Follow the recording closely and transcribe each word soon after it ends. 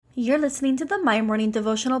You're listening to the My Morning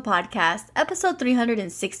Devotional Podcast, episode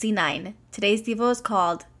 369. Today's Devo is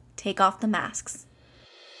called Take Off the Masks.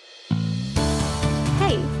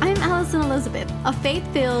 Hey, I'm Allison Elizabeth, a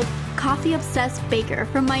faith-filled, coffee-obsessed baker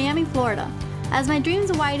from Miami, Florida. As my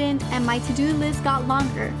dreams widened and my to-do list got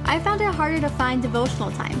longer, I found it harder to find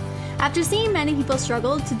devotional time. After seeing many people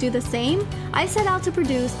struggle to do the same, I set out to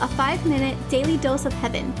produce a 5-minute daily dose of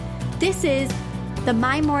heaven. This is the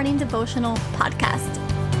My Morning Devotional Podcast.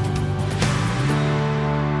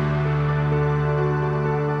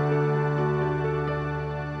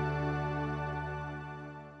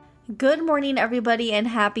 Good morning, everybody, and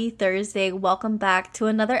happy Thursday. Welcome back to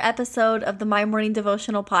another episode of the My Morning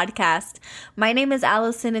Devotional Podcast. My name is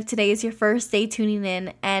Allison, if today is your first day tuning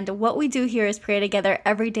in, and what we do here is pray together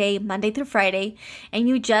every day, Monday through Friday, and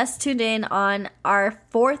you just tuned in on our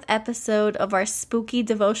 4th episode of our spooky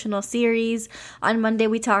devotional series. On Monday,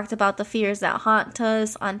 we talked about the fears that haunt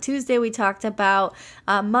us. On Tuesday, we talked about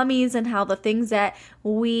mummies and how the things that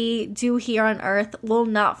we do here on earth will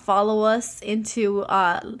not follow us into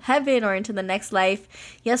heaven or into the next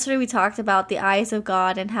life. Yesterday we talked about the eyes of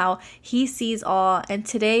God and how He sees all, and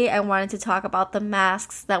today I wanted to talk about the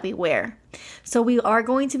masks that we wear. So we are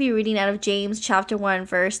going to be reading out of James chapter 1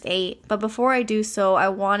 verse 8, but before I do so, I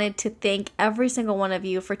wanted to thank every single one of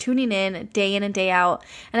you for tuning in and day out,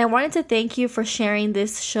 and I wanted to thank you for sharing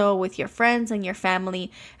this show with your friends and your family.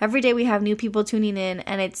 Every day we have new people tuning in,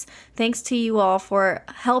 and it's thanks to you all for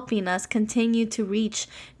helping us continue to reach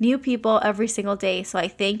new people every single day. So I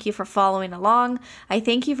thank you for following along. I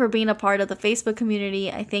thank you for being a part of the Facebook community.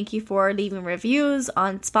 I thank you for leaving reviews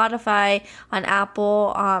on Spotify, on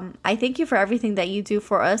Apple. I thank you for everything that you do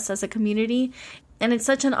for us as a community, and it's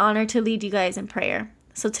such an honor to lead you guys in prayer.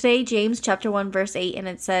 So today, James chapter 1 verse 8, and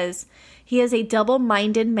it says, "He is a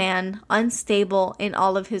double-minded man, unstable in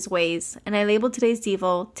all of his ways." And I labeled today's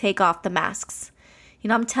Devo, Take Off the Masks.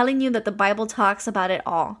 I'm telling you that the Bible talks about it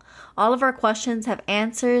all. All of our questions have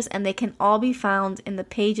answers, and they can all be found in the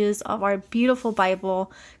pages of our beautiful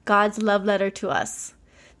Bible, God's love letter to us.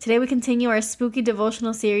 Today we continue our spooky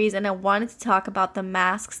devotional series, and I wanted to talk about the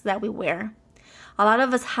masks that we wear. A lot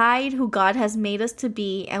of us hide who God has made us to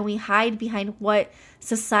be, and we hide behind what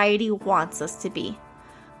society wants us to be.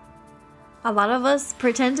 A lot of us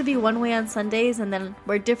pretend to be one way on Sundays, and then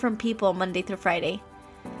we're different people Monday through Friday.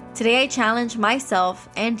 Today I challenge myself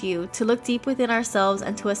and you to look deep within ourselves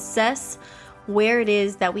and to assess where it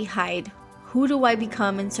is that we hide. Who do I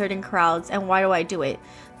become in certain crowds, and why do I do it?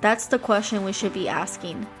 That's the question we should be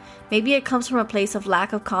asking. Maybe it comes from a place of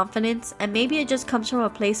lack of confidence, and maybe it just comes from a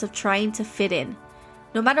place of trying to fit in.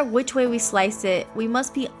 No matter which way we slice it, we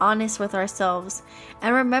must be honest with ourselves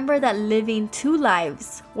and remember that living two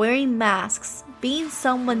lives, wearing masks, being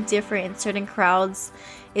someone different in certain crowds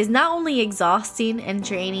is not only exhausting and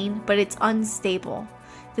draining, but it's unstable.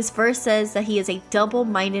 This verse says that he is a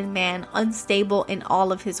double-minded man, unstable in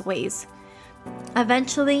all of his ways.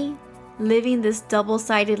 Eventually, living this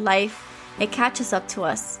double-sided life, it catches up to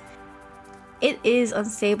us. It is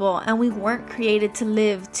unstable, and we weren't created to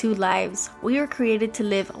live two lives. We were created to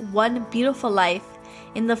live one beautiful life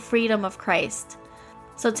in the freedom of Christ.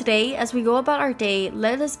 So today, as we go about our day,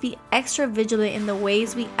 let us be extra vigilant in the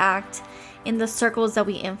ways we act in the circles that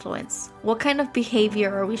we influence. What kind of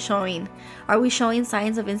behavior are we showing? Are we showing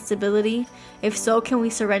signs of instability? If so, can we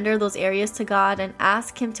surrender those areas to God and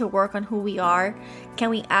ask Him to work on who we are?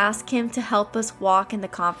 Can we ask Him to help us walk in the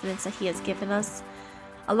confidence that He has given us?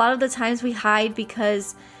 A lot of the times we hide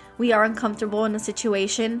because we are uncomfortable in a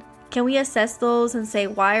situation. Can we assess those and say,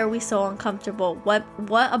 why are we so uncomfortable? What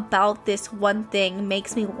about this one thing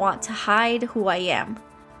makes me want to hide who I am?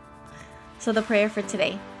 So the prayer for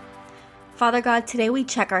today. Father God, today we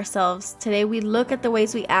check ourselves. Today we look at the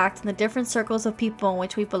ways we act in the different circles of people in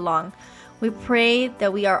which we belong. We pray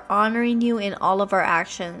that we are honoring you in all of our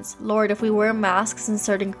actions. Lord, if we wear masks in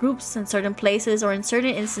certain groups, in certain places, or in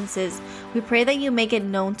certain instances, we pray that you make it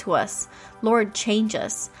known to us. Lord, change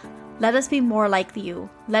us. Let us be more like you.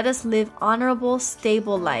 Let us live honorable,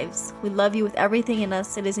 stable lives. We love you with everything in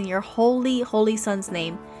us. It is in your holy, holy Son's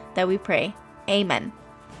name that we pray. Amen.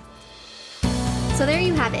 So there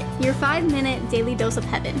you have it, your 5-minute daily dose of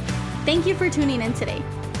heaven. Thank you for tuning in today.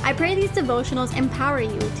 I pray these devotionals empower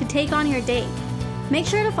you to take on your day. Make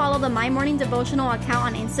sure to follow the My Morning Devotional account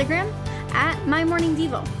on Instagram at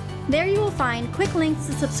MyMorningDevo. There you will find quick links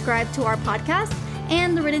to subscribe to our podcast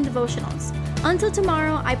and the written devotionals. Until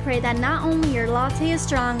tomorrow, I pray that not only your latte is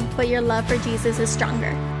strong, but your love for Jesus is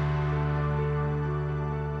stronger.